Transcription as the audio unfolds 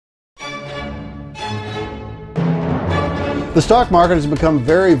The stock market has become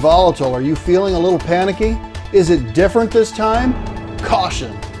very volatile. Are you feeling a little panicky? Is it different this time?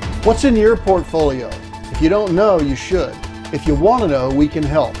 Caution! What's in your portfolio? If you don't know, you should. If you want to know, we can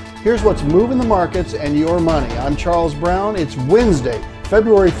help. Here's what's moving the markets and your money. I'm Charles Brown. It's Wednesday,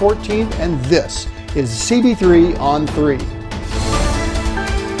 February 14th, and this is CB3 on 3.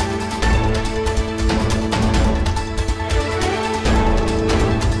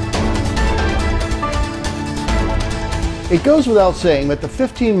 It goes without saying that the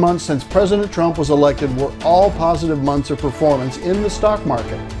 15 months since President Trump was elected were all positive months of performance in the stock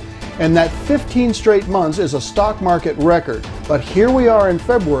market. And that 15 straight months is a stock market record. But here we are in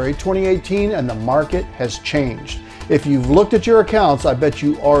February 2018 and the market has changed. If you've looked at your accounts, I bet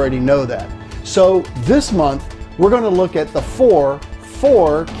you already know that. So this month, we're going to look at the four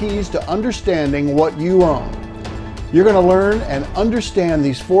keys to understanding what you own. You're going to learn and understand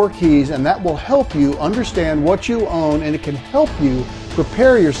these 4 keys, and that will help you understand what you own, and it can help you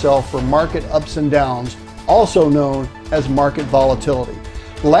prepare yourself for market ups and downs, also known as market volatility.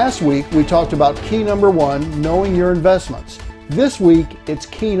 Last week, we talked about key number 1, knowing your investments. This week, it's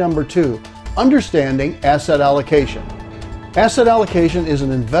key number 2, understanding asset allocation. Asset allocation is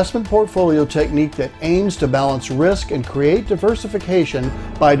an investment portfolio technique that aims to balance risk and create diversification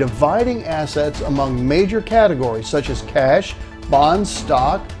by dividing assets among major categories such as cash, bonds,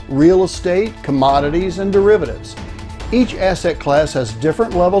 stock, real estate, commodities, and derivatives. Each asset class has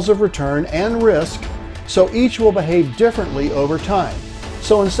different levels of return and risk, so each will behave differently over time.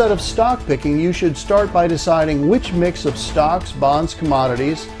 So instead of stock picking, you should start by deciding which mix of stocks, bonds,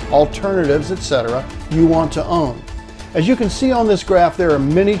 commodities, alternatives, etc. you want to own. As you can see on this graph, there are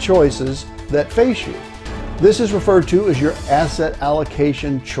many choices that face you. This is referred to as your asset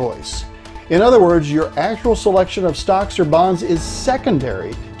allocation choice. In other words, your actual selection of stocks or bonds is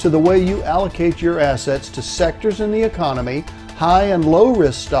secondary to the way you allocate your assets to sectors in the economy, high and low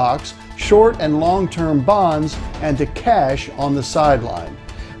risk stocks, short and long-term bonds, and to cash on the sideline.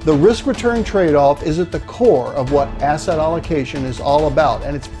 The risk-return trade-off is at the core of what asset allocation is all about,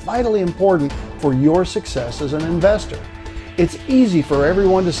 and it's vitally important for your success as an investor. It's easy for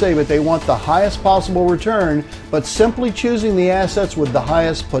everyone to say that they want the highest possible return, but simply choosing the assets with the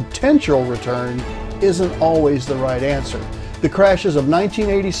highest potential return isn't always the right answer. The crashes of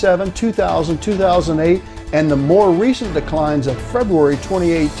 1987, 2000, 2008, and the more recent declines of February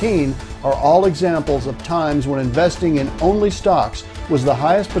 2018 are all examples of times when investing in only stocks was the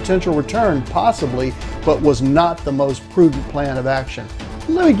highest potential return possibly, but was not the most prudent plan of action.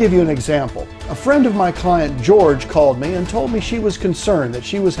 Let me give you an example. A friend of my client, George, called me and told me she was concerned that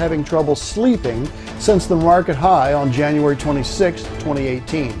she was having trouble sleeping since the market high on January 26,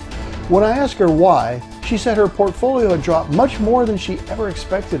 2018. When I asked her why, she said her portfolio had dropped much more than she ever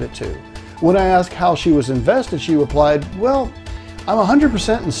expected it to. When I asked how she was invested, she replied, "Well, I'm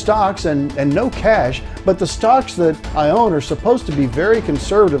 100% in stocks and no cash, but the stocks that I own are supposed to be very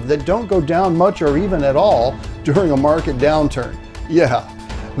conservative, that don't go down much or even at all during a market downturn." Yeah,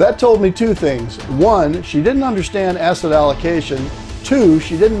 that told me 2 things. 1, she didn't understand asset allocation. 2,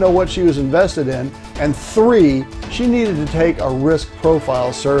 she didn't know what she was invested in. And 3, she needed to take a risk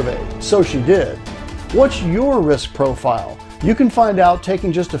profile survey. So she did. What's your risk profile? You can find out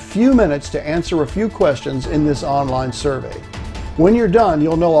taking just a few minutes to answer a few questions in this online survey. When you're done,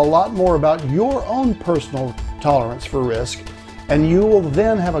 you'll know a lot more about your own personal tolerance for risk, and you will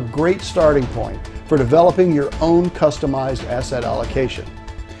then have a great starting point for developing your own customized asset allocation.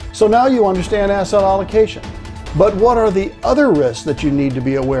 So now you understand asset allocation. But what are the other risks that you need to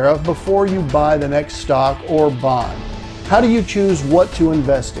be aware of before you buy the next stock or bond? How do you choose what to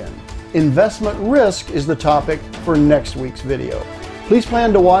invest in? Investment risk is the topic for next week's video. Please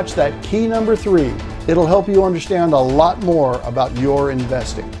plan to watch that key number 3. It'll help you understand a lot more about your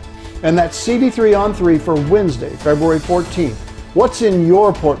investing. And that's CB3 on 3 for Wednesday, February 14th. What's in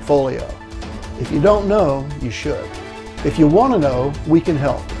your portfolio? If you don't know, you should. If you want to know, we can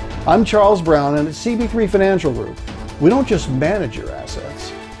help. I'm Charles Brown, and at CB3 Financial Group, we don't just manage your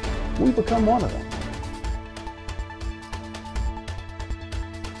assets, we become one of them.